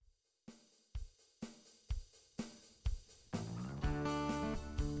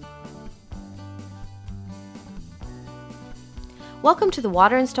Welcome to the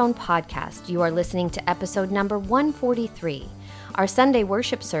Water and Stone Podcast. You are listening to episode number 143. Our Sunday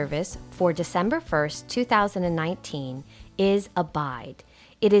worship service for December 1st, 2019 is Abide.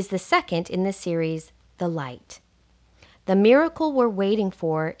 It is the second in the series, The Light. The miracle we're waiting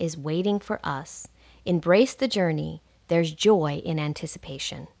for is waiting for us. Embrace the journey. There's joy in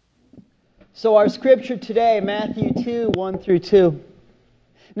anticipation. So our scripture today, Matthew 2, 1 through 2.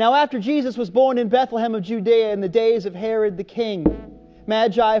 Now after Jesus was born in Bethlehem of Judea in the days of Herod the king,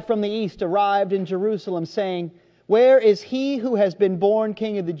 Magi from the east arrived in Jerusalem, saying, "Where is he who has been born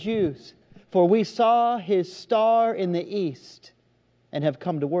King of the Jews? For we saw his star in the east and have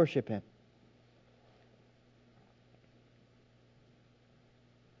come to worship him."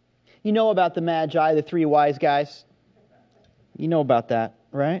 You know about the Magi, the three wise guys? You know about that,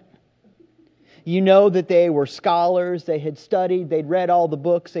 right? You know that they were scholars, they had studied, they'd read all the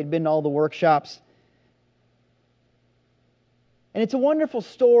books, they'd been to all the workshops. And it's a wonderful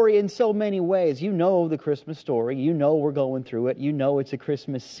story in so many ways. You know the Christmas story, you know we're going through it, you know it's a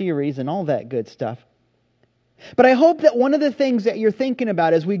Christmas series and all that good stuff. But I hope that one of the things that you're thinking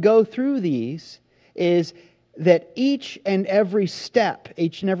about as we go through these is that each and every step,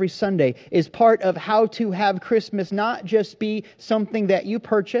 each and every Sunday, is part of how to have Christmas not just be something that you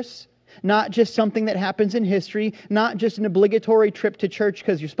purchase, not just something that happens in history, not just an obligatory trip to church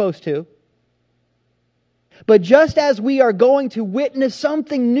because you're supposed to. But just as we are going to witness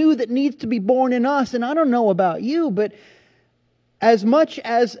something new that needs to be born in us, and I don't know about you, but as much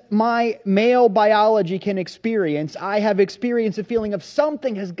as my male biology can experience, I have experienced a feeling of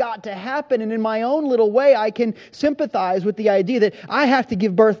something has got to happen, and in my own little way I can sympathize with the idea that I have to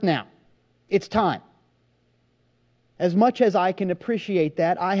give birth now. It's time. As much as I can appreciate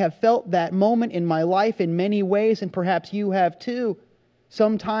that, I have felt that moment in my life in many ways, and perhaps you have too.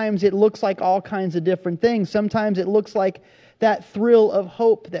 Sometimes it looks like all kinds of different things. Sometimes it looks like that thrill of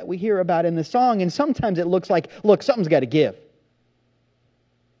hope that we hear about in the song, and sometimes it looks like, look, something's got to give.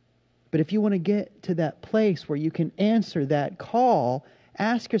 But if you want to get to that place where you can answer that call,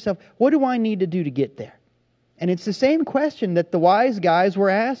 ask yourself, what do I need to do to get there? And it's the same question that the wise guys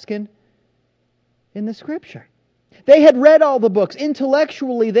were asking in the Scripture. They had read all the books.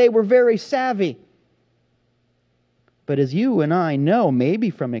 Intellectually, they were very savvy. But as you and I know, maybe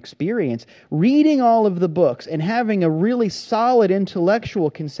from experience, reading all of the books and having a really solid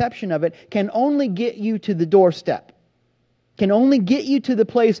intellectual conception of it can only get you to the doorstep. Can only get you to the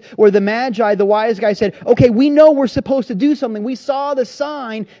place where the Magi, the wise guy, said, okay, we know we're supposed to do something. We saw the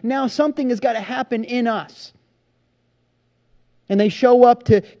sign. Now something has got to happen in us. And they show up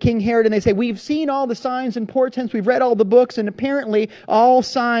to King Herod and they say, we've seen all the signs and portents, we've read all the books, and apparently all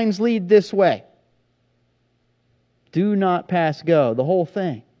signs lead this way. Do not pass go, the whole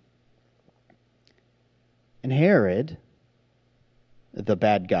thing. And Herod, the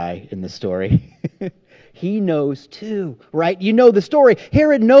bad guy in the story, he knows too, right? You know the story.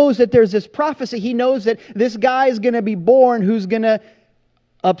 Herod knows that there's this prophecy. He knows that this guy is going to be born who's going to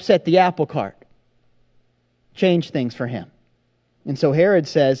upset the apple cart, change things for him. And so Herod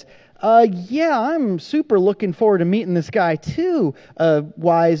says, yeah, I'm super looking forward to meeting this guy too,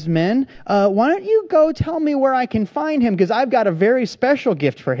 wise men. Why don't you go tell me where I can find him? Because I've got a very special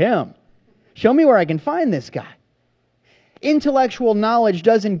gift for him. Show me where I can find this guy. Intellectual knowledge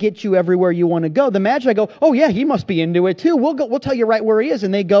doesn't get you everywhere you want to go. The Magi go, oh yeah, he must be into it too. We'll tell you right where he is.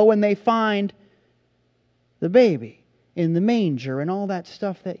 And they go and they find the baby in the manger and all that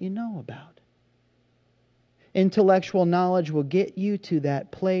stuff that you know about. Intellectual knowledge will get you to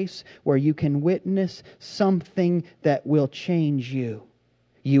that place where you can witness something that will change you.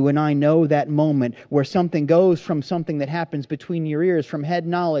 You and I know that moment where something goes from something that happens between your ears, from head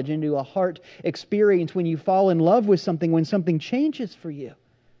knowledge into a heart experience, when you fall in love with something, when something changes for you.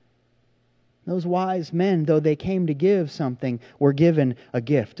 Those wise men, though they came to give something, were given a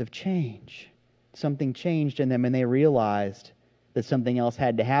gift of change. Something changed in them and they realized that something else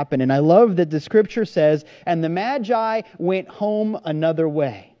had to happen. And I love that the Scripture says, and the Magi went home another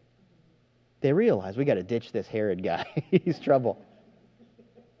way. They realized, we got to ditch this Herod guy. He's trouble.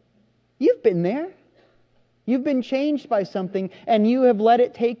 You've been there. You've been changed by something, and you have let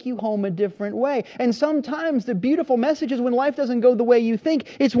it take you home a different way. And sometimes the beautiful message is when life doesn't go the way you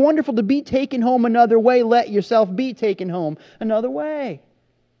think, it's wonderful to be taken home another way. Let yourself be taken home another way.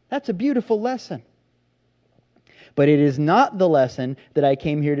 That's a beautiful lesson. But it is not the lesson that I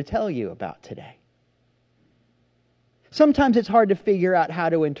came here to tell you about today. Sometimes it's hard to figure out how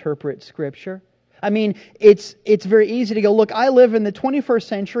to interpret Scripture. I mean, it's very easy to go, look, I live in the 21st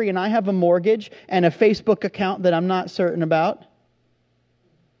century and I have a mortgage and a Facebook account that I'm not certain about.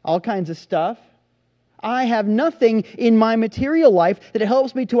 All kinds of stuff. I have nothing in my material life that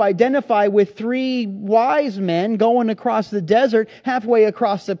helps me to identify with three wise men going across the desert, halfway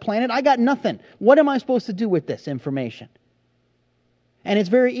across the planet. I got nothing. What am I supposed to do with this information? And it's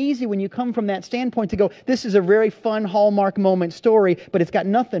very easy when you come from that standpoint to go, this is a very fun Hallmark moment story, but it's got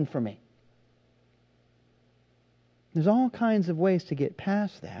nothing for me. There's all kinds of ways to get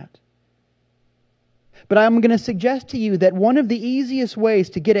past that. But I'm going to suggest to you that one of the easiest ways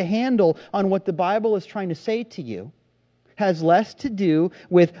to get a handle on what the Bible is trying to say to you has less to do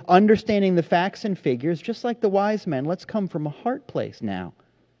with understanding the facts and figures, just like the wise men. Let's come from a heart place now.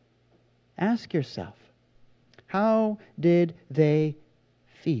 Ask yourself, how did they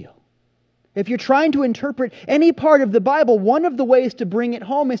feel? If you're trying to interpret any part of the Bible, one of the ways to bring it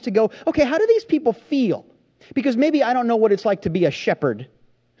home is to go, okay, how do these people feel? Because maybe I don't know what it's like to be a shepherd.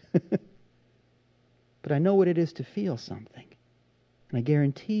 But I know what it is to feel something. And I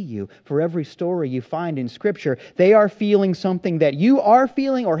guarantee you, for every story you find in Scripture, they are feeling something that you are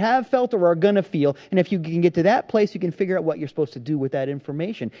feeling or have felt or are going to feel. And if you can get to that place, you can figure out what you're supposed to do with that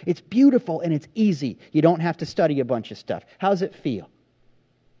information. It's beautiful and it's easy. You don't have to study a bunch of stuff. How's it feel?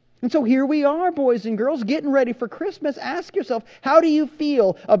 And so here we are, boys and girls, getting ready for Christmas. Ask yourself, how do you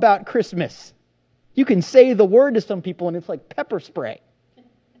feel about Christmas? You can say the word to some people and it's like pepper spray.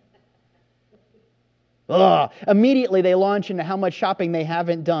 Immediately they launch into how much shopping they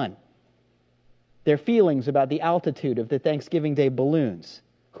haven't done. Their feelings about the altitude of the Thanksgiving Day balloons.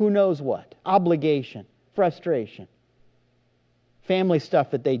 Who knows what? Obligation, frustration, family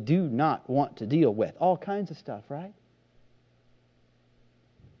stuff that they do not want to deal with. All kinds of stuff, right?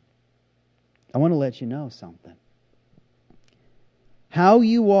 I want to let you know something. How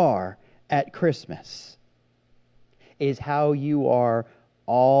you are at Christmas is how you are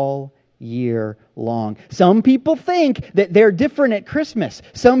all year long. Some people think that they're different at Christmas.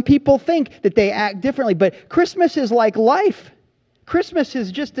 Some people think that they act differently. But Christmas is like life. Christmas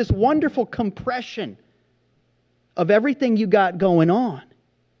is just this wonderful compression of everything you got going on.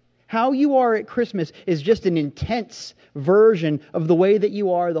 How you are at Christmas is just an intense version of the way that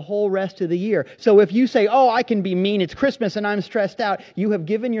you are the whole rest of the year. So if you say, oh, I can be mean, it's Christmas and I'm stressed out, you have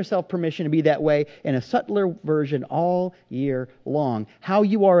given yourself permission to be that way in a subtler version all year long. How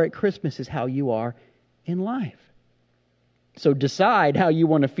you are at Christmas is how you are in life. So decide how you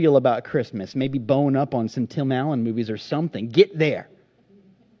want to feel about Christmas. Maybe bone up on some Tim Allen movies or something. Get there.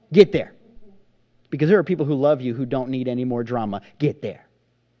 Get there. Because there are people who love you who don't need any more drama. Get there.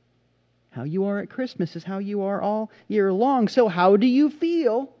 How you are at Christmas is how you are all year long. So how do you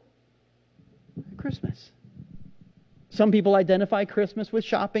feel at Christmas? Some people identify Christmas with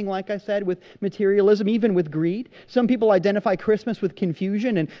shopping, like I said, with materialism, even with greed. Some people identify Christmas with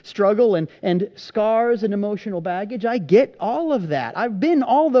confusion and struggle and scars and emotional baggage. I get all of that. I've been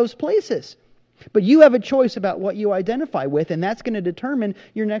all those places. But you have a choice about what you identify with, and that's going to determine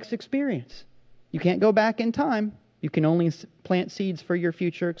your next experience. You can't go back in time. You can only plant seeds for your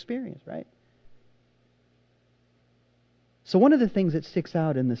future experience, right? So one of the things that sticks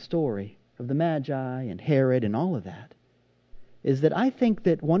out in the story of the Magi and Herod and all of that is that I think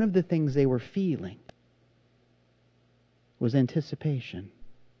that one of the things they were feeling was anticipation.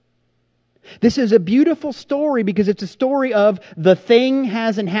 This is a beautiful story because it's a story of the thing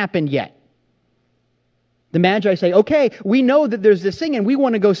hasn't happened yet. The Magi say, okay, we know that there's this thing and we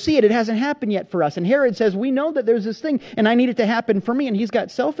want to go see it. It hasn't happened yet for us. And Herod says, we know that there's this thing and I need it to happen for me. And he's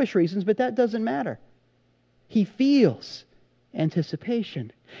got selfish reasons, but that doesn't matter. He feels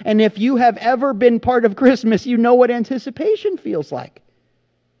anticipation. And if you have ever been part of Christmas, you know what anticipation feels like.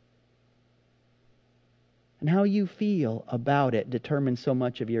 And how you feel about it determines so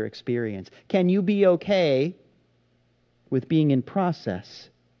much of your experience. Can you be okay with being in process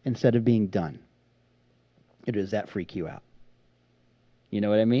instead of being done? Or does that freak you out? You know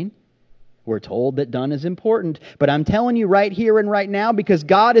what I mean? We're told that done is important, but I'm telling you right here and right now, because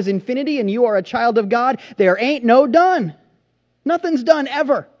God is infinity and you are a child of God, there ain't no done. Nothing's done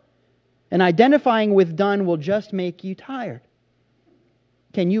ever. And identifying with done will just make you tired.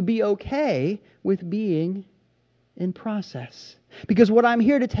 Can you be okay with being in process? Because what I'm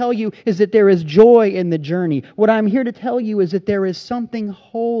here to tell you is that there is joy in the journey. What I'm here to tell you is that there is something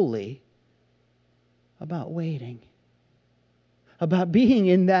holy about waiting. About being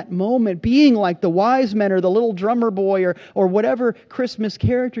in that moment, being like the wise men or the little drummer boy or whatever Christmas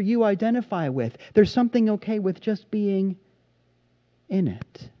character you identify with. There's something okay with just being in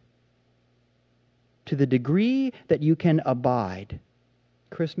it. To the degree that you can abide,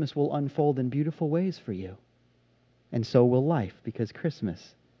 Christmas will unfold in beautiful ways for you. And so will life, because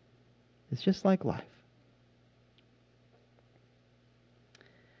Christmas is just like life.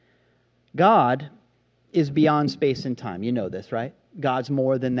 God is beyond space and time. You know this, right? God's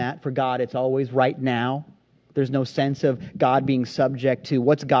more than that. For God, it's always right now. There's no sense of God being subject to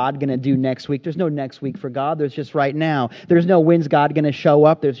what's God going to do next week. There's no next week for God. There's just right now. There's no when's God going to show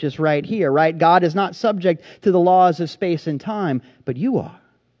up. There's just right here, right? God is not subject to the laws of space and time, but you are.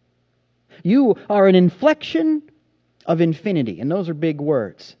 You are an inflection of infinity, and those are big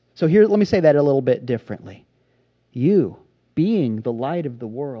words. So here, let me say that a little bit differently. You, being the light of the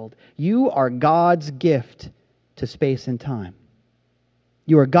world, you are God's gift to space and time.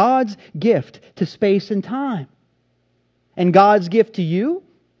 You are God's gift to space and time. And God's gift to you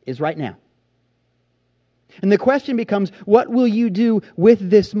is right now. And the question becomes, what will you do with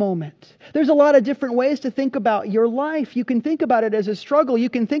this moment? There's a lot of different ways to think about your life. You can think about it as a struggle. You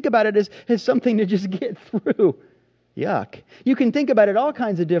can think about it as something to just get through. Yuck. You can think about it all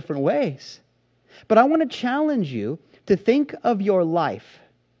kinds of different ways. But I want to challenge you to think of your life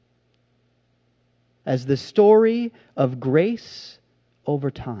as the story of grace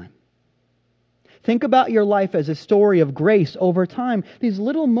over time. Think about your life as a story of grace over time. These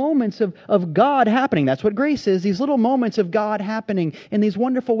little moments of God happening. That's what grace is. These little moments of God happening in these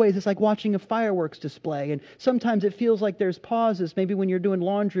wonderful ways. It's like watching a fireworks display. And sometimes it feels like there's pauses, maybe when you're doing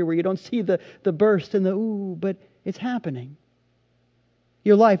laundry where you don't see the burst and the ooh, but it's happening.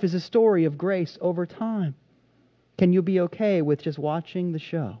 Your life is a story of grace over time. Can you be okay with just watching the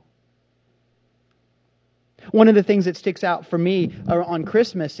show? One of the things that sticks out for me on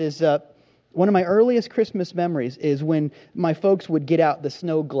Christmas is one of my earliest Christmas memories is when my folks would get out the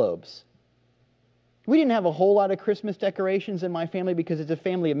snow globes. We didn't have a whole lot of Christmas decorations in my family because it's a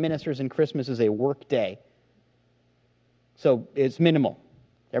family of ministers and Christmas is a work day. So it's minimal.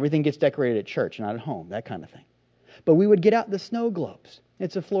 Everything gets decorated at church, not at home, that kind of thing. But we would get out the snow globes.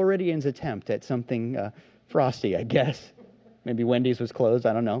 It's a Floridian's attempt at something frosty, I guess. Maybe Wendy's was closed,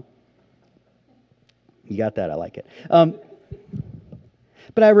 I don't know. You got that, I like it.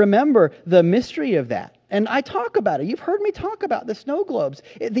 But I remember the mystery of that. And I talk about it. You've heard me talk about the snow globes.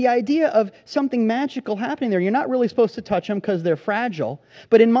 The idea of something magical happening there. You're not really supposed to touch them because they're fragile.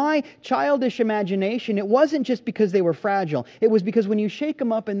 But in my childish imagination, it wasn't just because they were fragile. It was because when you shake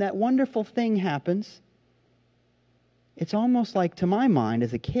them up and that wonderful thing happens, it's almost like, to my mind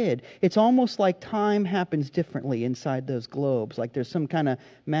as a kid, it's almost like time happens differently inside those globes. Like there's some kind of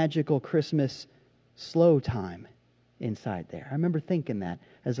magical Christmas slow time inside there. I remember thinking that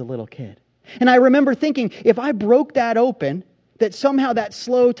as a little kid. And I remember thinking, if I broke that open, that somehow that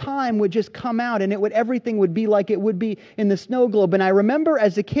slow time would just come out and everything would be like it would be in the snow globe. And I remember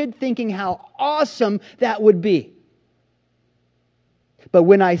as a kid thinking how awesome that would be. But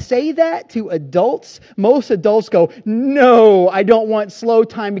when I say that to adults, most adults go, no, I don't want slow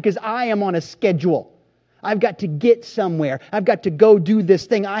time because I am on a schedule. I've got to get somewhere. I've got to go do this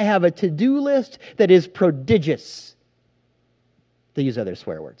thing. I have a to-do list that is prodigious. They use other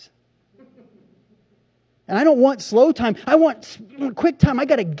swear words. And I don't want slow time. I want quick time. I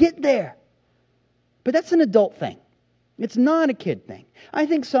got to get there. But that's an adult thing. It's not a kid thing. I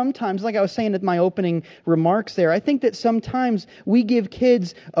think sometimes, like I was saying at my opening remarks there, I think that sometimes we give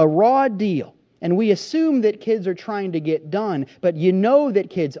kids a raw deal. And we assume that kids are trying to get done. But you know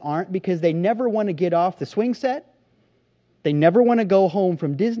that kids aren't because they never want to get off the swing set. They never want to go home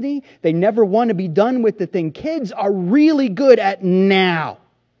from Disney. They never want to be done with the thing. Kids are really good at now.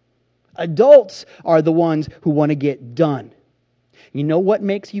 Adults are the ones who want to get done. You know what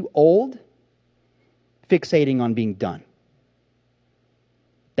makes you old? Fixating on being done.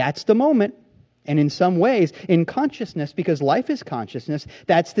 That's the moment. And in some ways, in consciousness, because life is consciousness,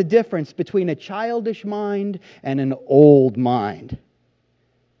 that's the difference between a childish mind and an old mind.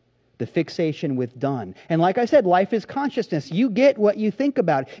 The fixation with done. And like I said, life is consciousness. You get what you think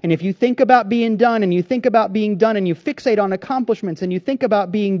about. And if you think about being done and you think about being done and you fixate on accomplishments and you think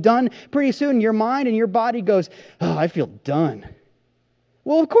about being done, pretty soon your mind and your body goes, oh, I feel done.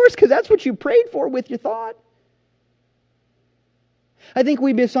 Well, of course, because that's what you prayed for with your thought. I think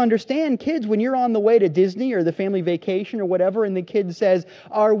we misunderstand kids when you're on the way to Disney or the family vacation or whatever and the kid says,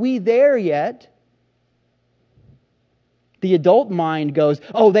 are we there yet? The adult mind goes,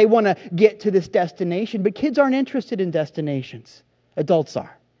 oh, they want to get to this destination. But kids aren't interested in destinations. Adults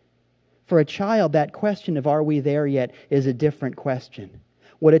are. For a child, that question of are we there yet is a different question.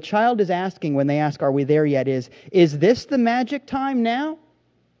 What a child is asking when they ask are we there yet is this the magic time now?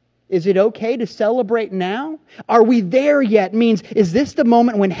 Is it okay to celebrate now? Are we there yet means, is this the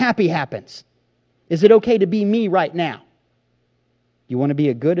moment when happy happens? Is it okay to be me right now? You want to be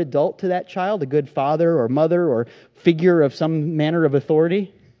a good adult to that child, a good father or mother or figure of some manner of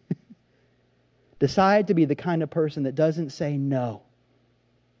authority? Decide to be the kind of person that doesn't say no.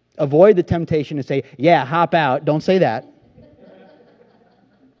 Avoid the temptation to say, yeah, hop out. Don't say that.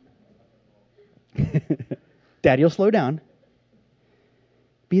 Daddy will slow down.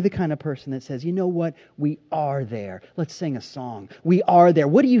 Be the kind of person that says, you know what? We are there. Let's sing a song. We are there.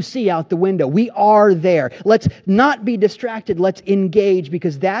 What do you see out the window? We are there. Let's not be distracted. Let's engage,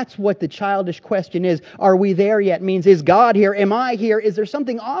 because that's what the childish question is. Are we there yet? Means, is God here? Am I here? Is there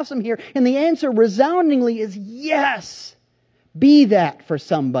something awesome here? And the answer resoundingly is yes. Be that for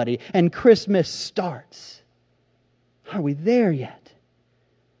somebody. And Christmas starts. Are we there yet?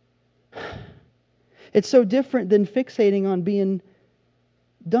 It's so different than fixating on being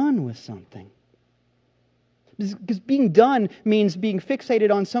done with something. Because being done means being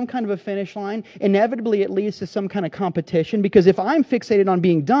fixated on some kind of a finish line. Inevitably, it leads to some kind of competition. Because if I'm fixated on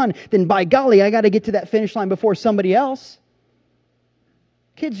being done, then by golly, I got to get to that finish line before somebody else.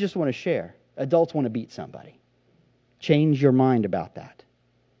 Kids just want to share. Adults want to beat somebody. Change your mind about that.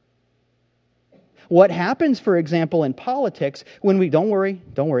 What happens, for example, in politics, when we... Don't worry.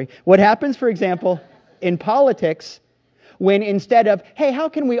 What happens, for example, in politics, when instead of, hey, how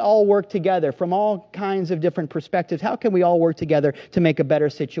can we all work together from all kinds of different perspectives? How can we all work together to make a better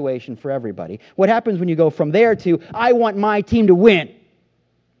situation for everybody? What happens when you go from there to, I want my team to win?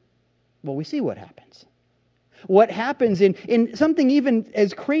 Well, we see what happens. What happens in something even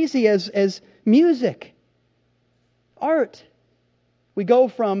as crazy as music, art. We go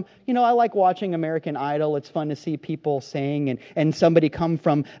from, I like watching American Idol. It's fun to see people sing and somebody come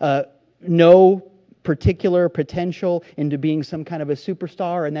from no particular potential into being some kind of a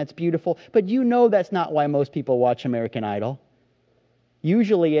superstar, and that's beautiful. But that's not why most people watch American Idol.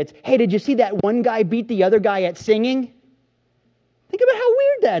 Usually it's, hey, did you see that one guy beat the other guy at singing? Think about how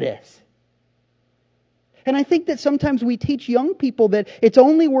weird that is. And I think that sometimes we teach young people that it's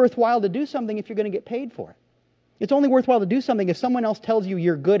only worthwhile to do something if you're going to get paid for it. It's only worthwhile to do something if someone else tells you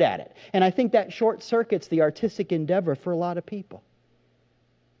you're good at it. And I think that short circuits the artistic endeavor for a lot of people.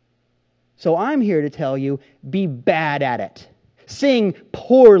 So I'm here to tell you, be bad at it. Sing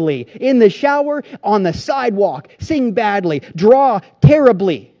poorly. In the shower, on the sidewalk, sing badly. Draw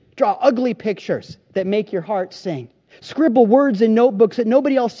terribly. Draw ugly pictures that make your heart sing. Scribble words in notebooks that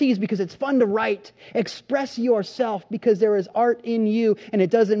nobody else sees because it's fun to write. Express yourself because there is art in you, and it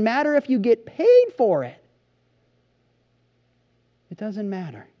doesn't matter if you get paid for it. It doesn't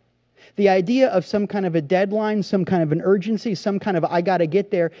matter. The idea of some kind of a deadline, some kind of an urgency, some kind of I got to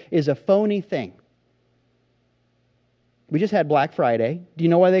get there is a phony thing. We just had Black Friday. Do you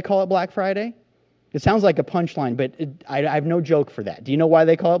know why they call it Black Friday? It sounds like a punchline, but I have no joke for that. Do you know why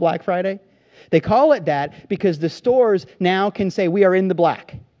they call it Black Friday? They call it that because the stores now can say we are in the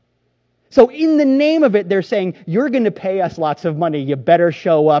black. So in the name of it, they're saying, you're going to pay us lots of money. You better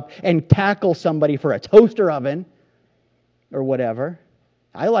show up and tackle somebody for a toaster oven or whatever.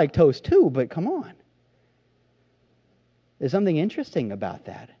 I like toast too, but come on. There's something interesting about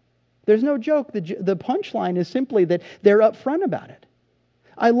that. There's no joke. The punchline is simply that they're upfront about it.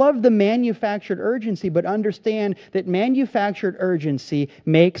 I love the manufactured urgency, but understand that manufactured urgency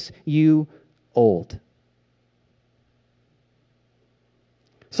makes you old.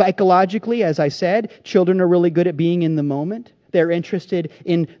 Psychologically, as I said, children are really good at being in the moment. They're interested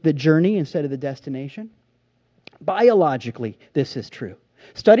in the journey instead of the destination. Biologically, this is true.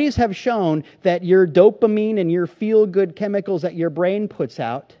 Studies have shown that your dopamine and your feel-good chemicals that your brain puts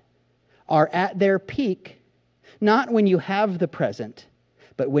out are at their peak, not when you have the present,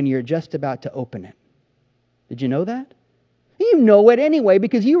 but when you're just about to open it. Did you know that? You know it anyway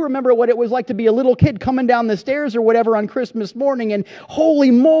because you remember what it was like to be a little kid coming down the stairs or whatever on Christmas morning, and holy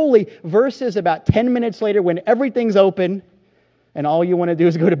moly, versus about 10 minutes later when everything's open and all you want to do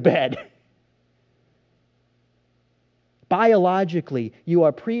is go to bed. Biologically, you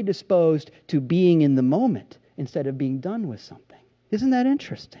are predisposed to being in the moment instead of being done with something. Isn't that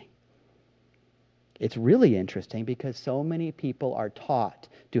interesting? It's really interesting because so many people are taught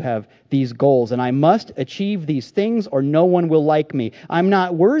to have these goals, and I must achieve these things or no one will like me. I'm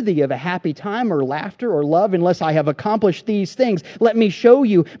not worthy of a happy time or laughter or love unless I have accomplished these things. Let me show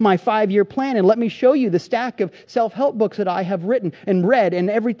you my 5-year plan, and let me show you the stack of self-help books that I have written and read and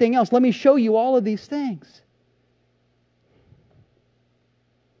everything else. Let me show you all of these things.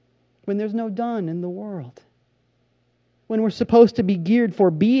 When there's no done in the world. When we're supposed to be geared for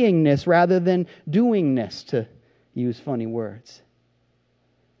beingness rather than doingness, to use funny words.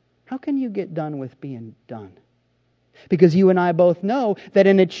 How can you get done with being done? Because you and I both know that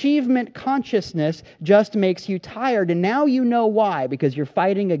an achievement consciousness just makes you tired. And now you know why. Because you're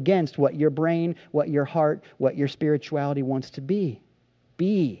fighting against what your brain, what your heart, what your spirituality wants to be.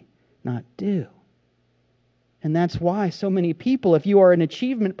 Be, not do. And that's why so many people, if you are an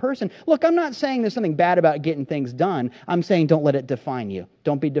achievement person, look, I'm not saying there's something bad about getting things done. I'm saying don't let it define you.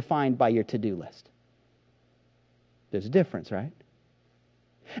 Don't be defined by your to-do list. There's a difference, right?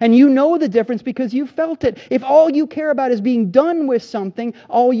 And you know the difference because you felt it. If all you care about is being done with something,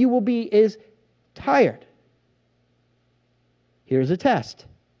 all you will be is tired. Here's a test.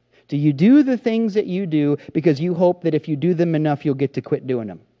 Do you do the things that you do because you hope that if you do them enough, you'll get to quit doing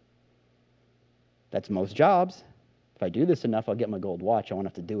them? That's most jobs. If I do this enough, I'll get my gold watch. I won't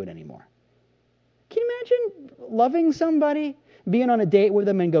have to do it anymore. Can you imagine loving somebody, being on a date with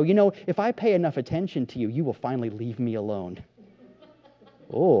them and go, if I pay enough attention to you, you will finally leave me alone.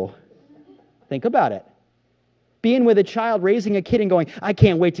 Oh, think about it. Being with a child, raising a kid and going, I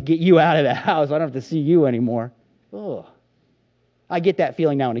can't wait to get you out of the house. I don't have to see you anymore. Oh, I get that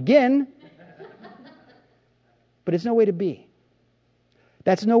feeling now and again. But it's no way to be.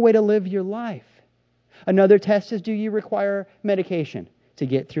 That's no way to live your life. Another test is, do you require medication to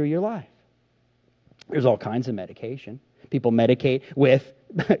get through your life? There's all kinds of medication. People medicate with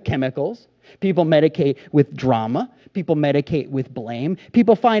chemicals. People medicate with drama. People medicate with blame.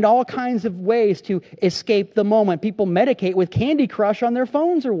 People find all kinds of ways to escape the moment. People medicate with Candy Crush on their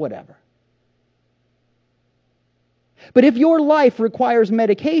phones or whatever. But if your life requires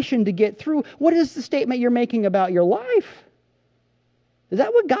medication to get through, what is the statement you're making about your life? Is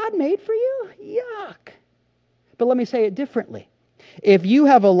that what God made for you? Yuck. But let me say it differently. If you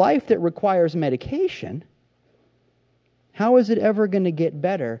have a life that requires medication, how is it ever going to get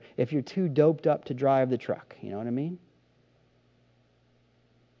better if you're too doped up to drive the truck? You know what I mean?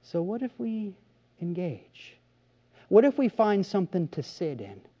 So what if we engage? What if we find something to sit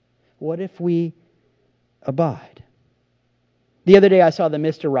in? What if we abide? The other day I saw the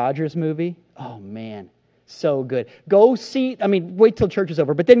Mr. Rogers movie. Oh, man. So good. Go see, wait till church is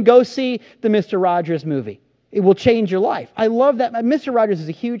over, but then go see the Mr. Rogers movie. It will change your life. I love that. Mr. Rogers is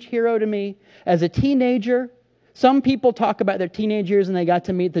a huge hero to me. As a teenager, some people talk about their teenage years and they got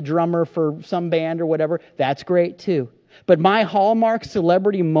to meet the drummer for some band or whatever. That's great too. But my hallmark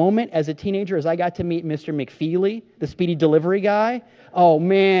celebrity moment as a teenager is I got to meet Mr. McFeely, the speedy delivery guy. Oh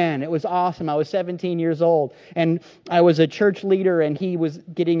man, it was awesome. I was 17 years old and I was a church leader and he was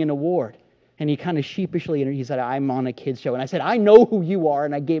getting an award. And he kind of sheepishly, he said, I'm on a kid's show. And I said, I know who you are.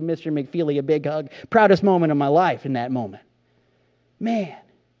 And I gave Mr. McFeely a big hug. Proudest moment of my life in that moment. Man.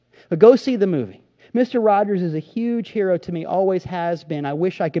 But go see the movie. Mr. Rogers is a huge hero to me, always has been. I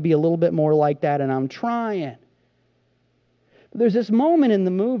wish I could be a little bit more like that, and I'm trying. But there's this moment in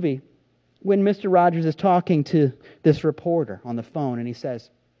the movie when Mr. Rogers is talking to this reporter on the phone, and he says,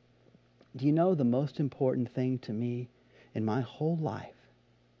 do you know the most important thing to me in my whole life?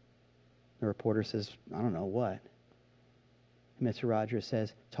 The reporter says, I don't know what. Mr. Rogers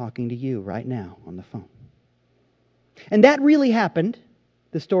says, talking to you right now on the phone. And that really happened.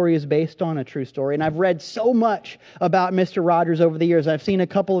 The story is based on a true story. And I've read so much about Mr. Rogers over the years. I've seen a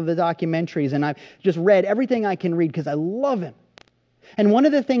couple of the documentaries and I've just read everything I can read because I love him. And one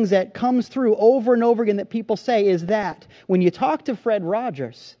of the things that comes through over and over again that people say is that when you talk to Fred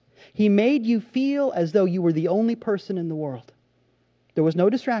Rogers, he made you feel as though you were the only person in the world. There was no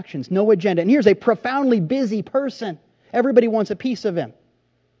distractions, no agenda. And here's a profoundly busy person. Everybody wants a piece of him.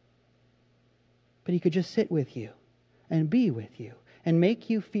 But he could just sit with you and be with you and make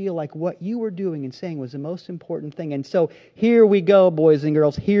you feel like what you were doing and saying was the most important thing. And so here we go, boys and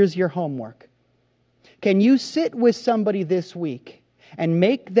girls. Here's your homework. Can you sit with somebody this week and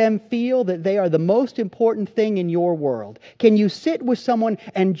make them feel that they are the most important thing in your world? Can you sit with someone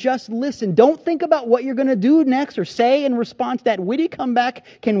and just listen? Don't think about what you're going to do next or say in response. That witty comeback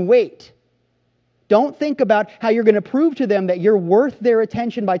can wait. Don't think about how you're going to prove to them that you're worth their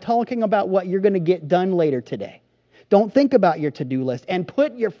attention by talking about what you're going to get done later today. Don't think about your to-do list and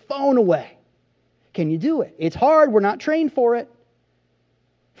put your phone away. Can you do it? It's hard. We're not trained for it.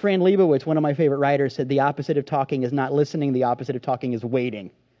 Fran Lebowitz, one of my favorite writers, said the opposite of talking is not listening. The opposite of talking is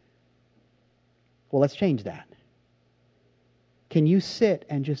waiting. Well, let's change that. Can you sit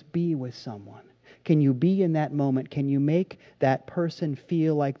and just be with someone? Can you be in that moment? Can you make that person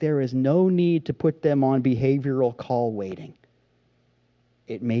feel like there is no need to put them on behavioral call waiting?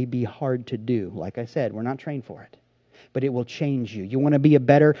 It may be hard to do. Like I said, we're not trained for it. But it will change you. You want to be a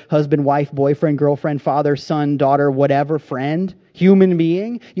better husband, wife, boyfriend, girlfriend, father, son, daughter, whatever, friend, human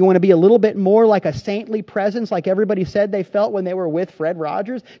being? You want to be a little bit more like a saintly presence like everybody said they felt when they were with Fred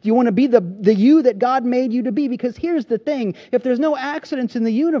Rogers? Do you want to be the you that God made you to be? Because here's the thing. If there's no accidents in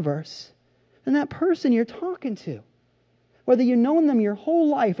the universe, then that person you're talking to, whether you've known them your whole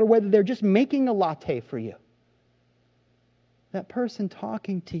life or whether they're just making a latte for you, that person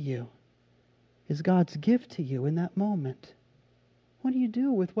talking to you is God's gift to you in that moment. What do you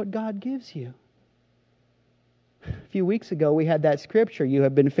do with what God gives you? A few weeks ago, we had that scripture, you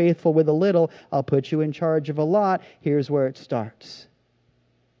have been faithful with a little, I'll put you in charge of a lot. Here's where it starts.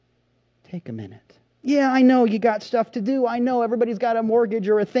 Take a minute. Yeah, I know you got stuff to do. I know everybody's got a mortgage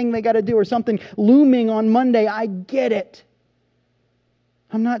or a thing they got to do or something looming on Monday. I get it.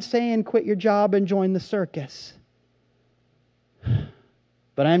 I'm not saying quit your job and join the circus.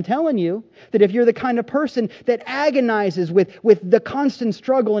 But I'm telling you that if you're the kind of person that agonizes with the constant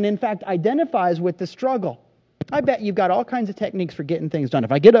struggle and in fact identifies with the struggle, I bet you've got all kinds of techniques for getting things done.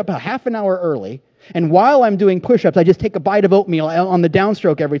 If I get up a half an hour early and while I'm doing push-ups, I just take a bite of oatmeal on the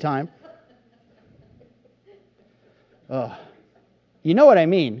downstroke every time. Oh, you know what I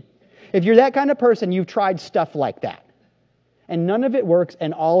mean. If you're that kind of person, you've tried stuff like that. And none of it works,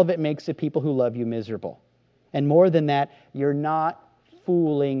 and all of it makes the people who love you miserable. And more than that, you're not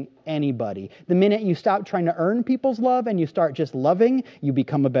fooling anybody. The minute you stop trying to earn people's love and you start just loving, you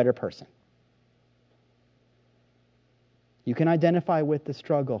become a better person. You can identify with the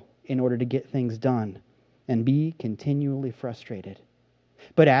struggle in order to get things done and be continually frustrated.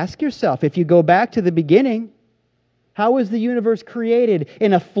 But ask yourself, if you go back to the beginning, how was the universe created?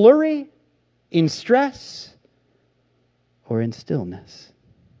 In a flurry? In stress? Or in stillness?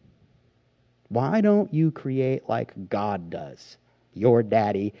 Why don't you create like God does? Your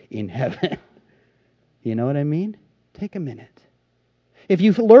daddy in heaven. You know what I mean? Take a minute. If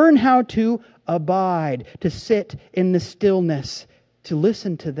you learn how to abide, to sit in the stillness, to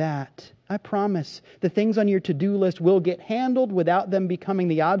listen to that, I promise the things on your to-do list will get handled without them becoming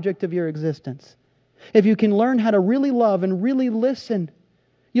the object of your existence. If you can learn how to really love and really listen,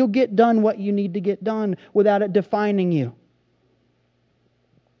 you'll get done what you need to get done without it defining you.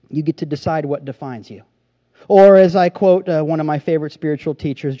 You get to decide what defines you. Or as I quote one of my favorite spiritual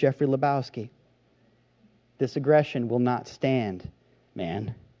teachers, Jeffrey Lebowski, this aggression will not stand,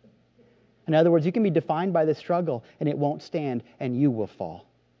 man. In other words, you can be defined by the struggle and it won't stand and you will fall.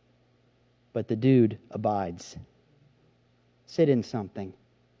 But the dude abides. Sit in something.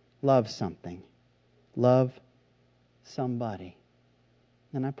 Love something. Love somebody.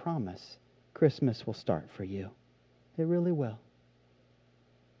 And I promise, Christmas will start for you. It really will.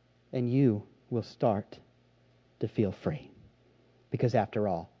 And you will start to feel free. Because after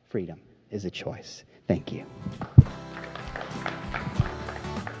all, freedom is a choice. Thank you.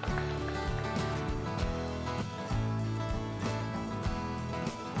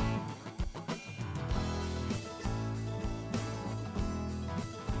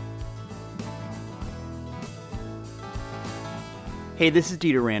 Hey, this is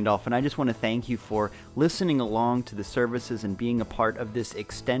Dieter Randolph, and I just want to thank you for listening along to the services and being a part of this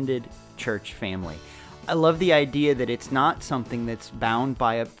extended church family. I love the idea that it's not something that's bound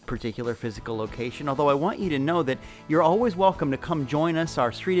by a particular physical location, although I want you to know that you're always welcome to come join us.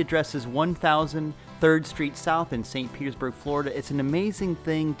 Our street address is 1000 3rd Street South in St. Petersburg, Florida. It's an amazing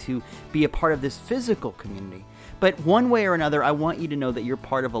thing to be a part of this physical community. But one way or another, I want you to know that you're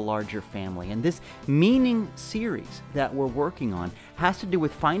part of a larger family. And this meaning series that we're working on has to do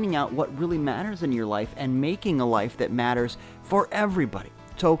with finding out what really matters in your life and making a life that matters for everybody.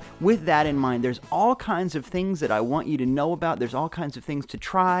 So with that in mind, there's all kinds of things that I want you to know about. There's all kinds of things to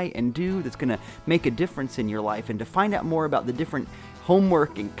try and do that's going to make a difference in your life. And to find out more about the different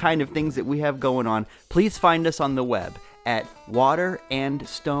homework and kind of things that we have going on, please find us on the web at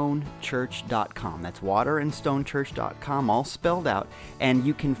waterandstonechurch.com. That's waterandstonechurch.com, all spelled out. And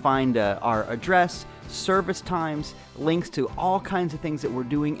you can find our address, service times, links to all kinds of things that we're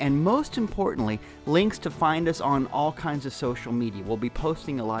doing, and most importantly, links to find us on all kinds of social media. We'll be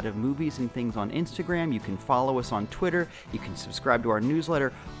posting a lot of movies and things on Instagram. You can follow us on Twitter. You can subscribe to our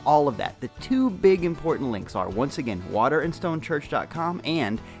newsletter, all of that. The two big important links are, once again, waterandstonechurch.com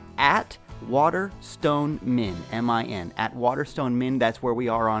and at Waterstone Min, M-I-N, at Waterstone Min. That's where we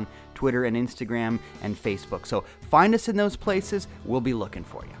are on Twitter and Instagram and Facebook. So find us in those places. We'll be looking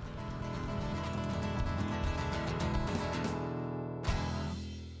for you.